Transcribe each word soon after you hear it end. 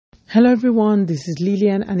Hello everyone, this is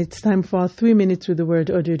Lillian and it's time for our 3 minutes with the word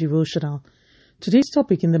audio devotional. Today's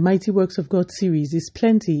topic in the Mighty Works of God series is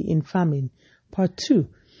Plenty in Famine, part 2,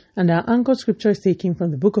 and our anchor scripture is taken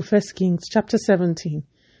from the book of 1 Kings chapter 17,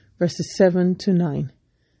 verses 7 to 9.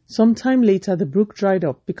 Sometime later the brook dried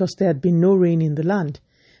up because there had been no rain in the land.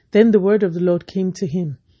 Then the word of the Lord came to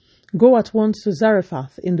him, "Go at once to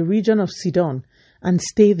Zarephath in the region of Sidon and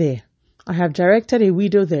stay there. I have directed a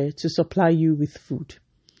widow there to supply you with food."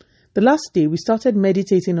 The last day, we started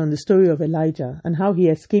meditating on the story of Elijah and how he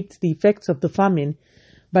escaped the effects of the famine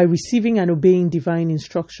by receiving and obeying divine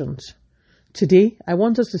instructions. Today, I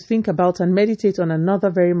want us to think about and meditate on another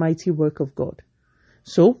very mighty work of God.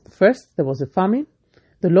 So, first, there was a famine.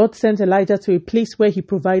 The Lord sent Elijah to a place where he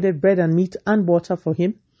provided bread and meat and water for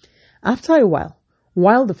him. After a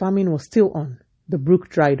while the famine was still on, the brook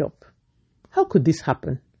dried up. How could this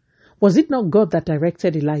happen? Was it not God that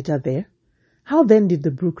directed Elijah there? How then did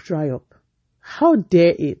the brook dry up? How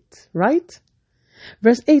dare it, right?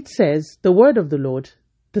 Verse 8 says, "The word of the Lord,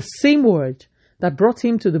 the same word that brought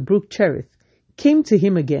him to the brook Cherith, came to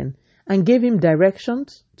him again and gave him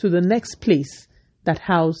directions to the next place that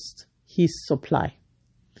housed his supply."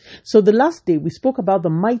 So the last day we spoke about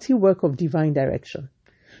the mighty work of divine direction.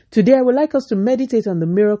 Today I would like us to meditate on the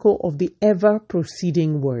miracle of the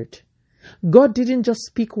ever-proceeding word. God didn't just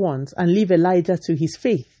speak once and leave Elijah to his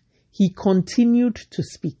faith. He continued to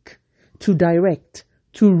speak, to direct,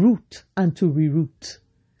 to root, and to reroute.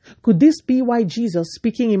 Could this be why Jesus,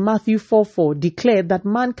 speaking in Matthew 4:4, declared that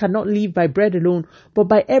man cannot live by bread alone, but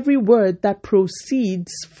by every word that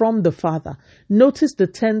proceeds from the Father? Notice the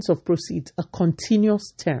tense of proceeds, a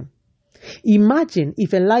continuous term. Imagine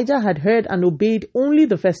if Elijah had heard and obeyed only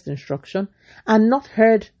the first instruction and not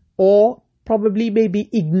heard or probably maybe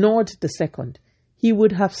ignored the second. He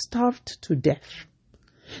would have starved to death.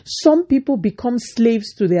 Some people become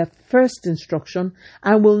slaves to their first instruction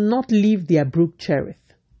and will not leave their brook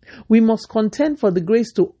Cherith. We must contend for the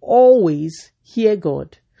grace to always hear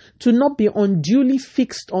God, to not be unduly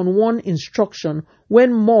fixed on one instruction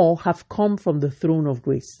when more have come from the throne of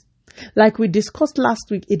grace. Like we discussed last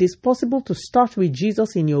week, it is possible to start with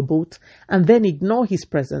Jesus in your boat and then ignore his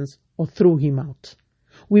presence or throw him out.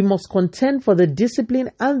 We must contend for the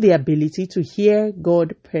discipline and the ability to hear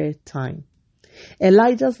God per time.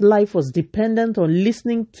 Elijah's life was dependent on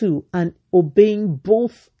listening to and obeying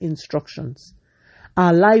both instructions.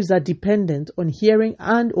 Our lives are dependent on hearing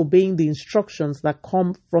and obeying the instructions that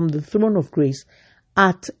come from the throne of grace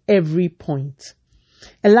at every point.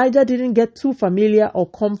 Elijah didn't get too familiar or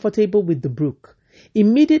comfortable with the brook.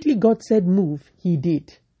 Immediately God said move, he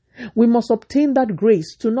did. We must obtain that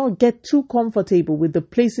grace to not get too comfortable with the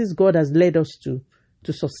places God has led us to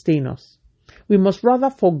sustain us. We must rather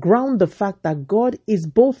foreground the fact that God is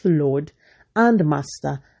both Lord and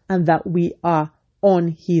Master and that we are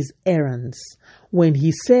on his errands. When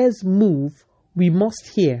he says move, we must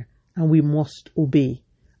hear and we must obey.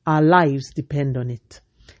 Our lives depend on it.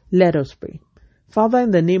 Let us pray. Father,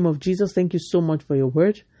 in the name of Jesus, thank you so much for your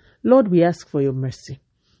word. Lord, we ask for your mercy.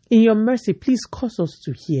 In your mercy, please cause us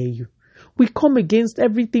to hear you. We come against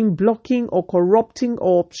everything blocking or corrupting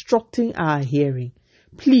or obstructing our hearing.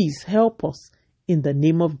 Please help us in the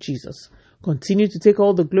name of Jesus. Continue to take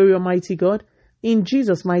all the glory, Almighty God. In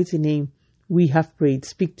Jesus' mighty name, we have prayed.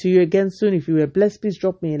 Speak to you again soon. If you were blessed, please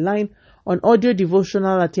drop me a line on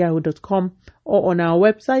audiodevotional@yahoo.com or on our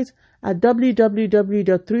website at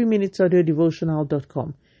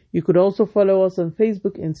www.3minutesaudiodevotional.com. You could also follow us on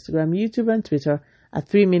Facebook, Instagram, YouTube, and Twitter at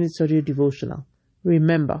 3 Minutes Audio Devotional.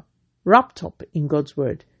 Remember, wrapped up in God's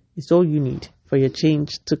Word is all you need for your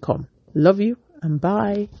change to come. Love you and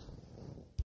bye.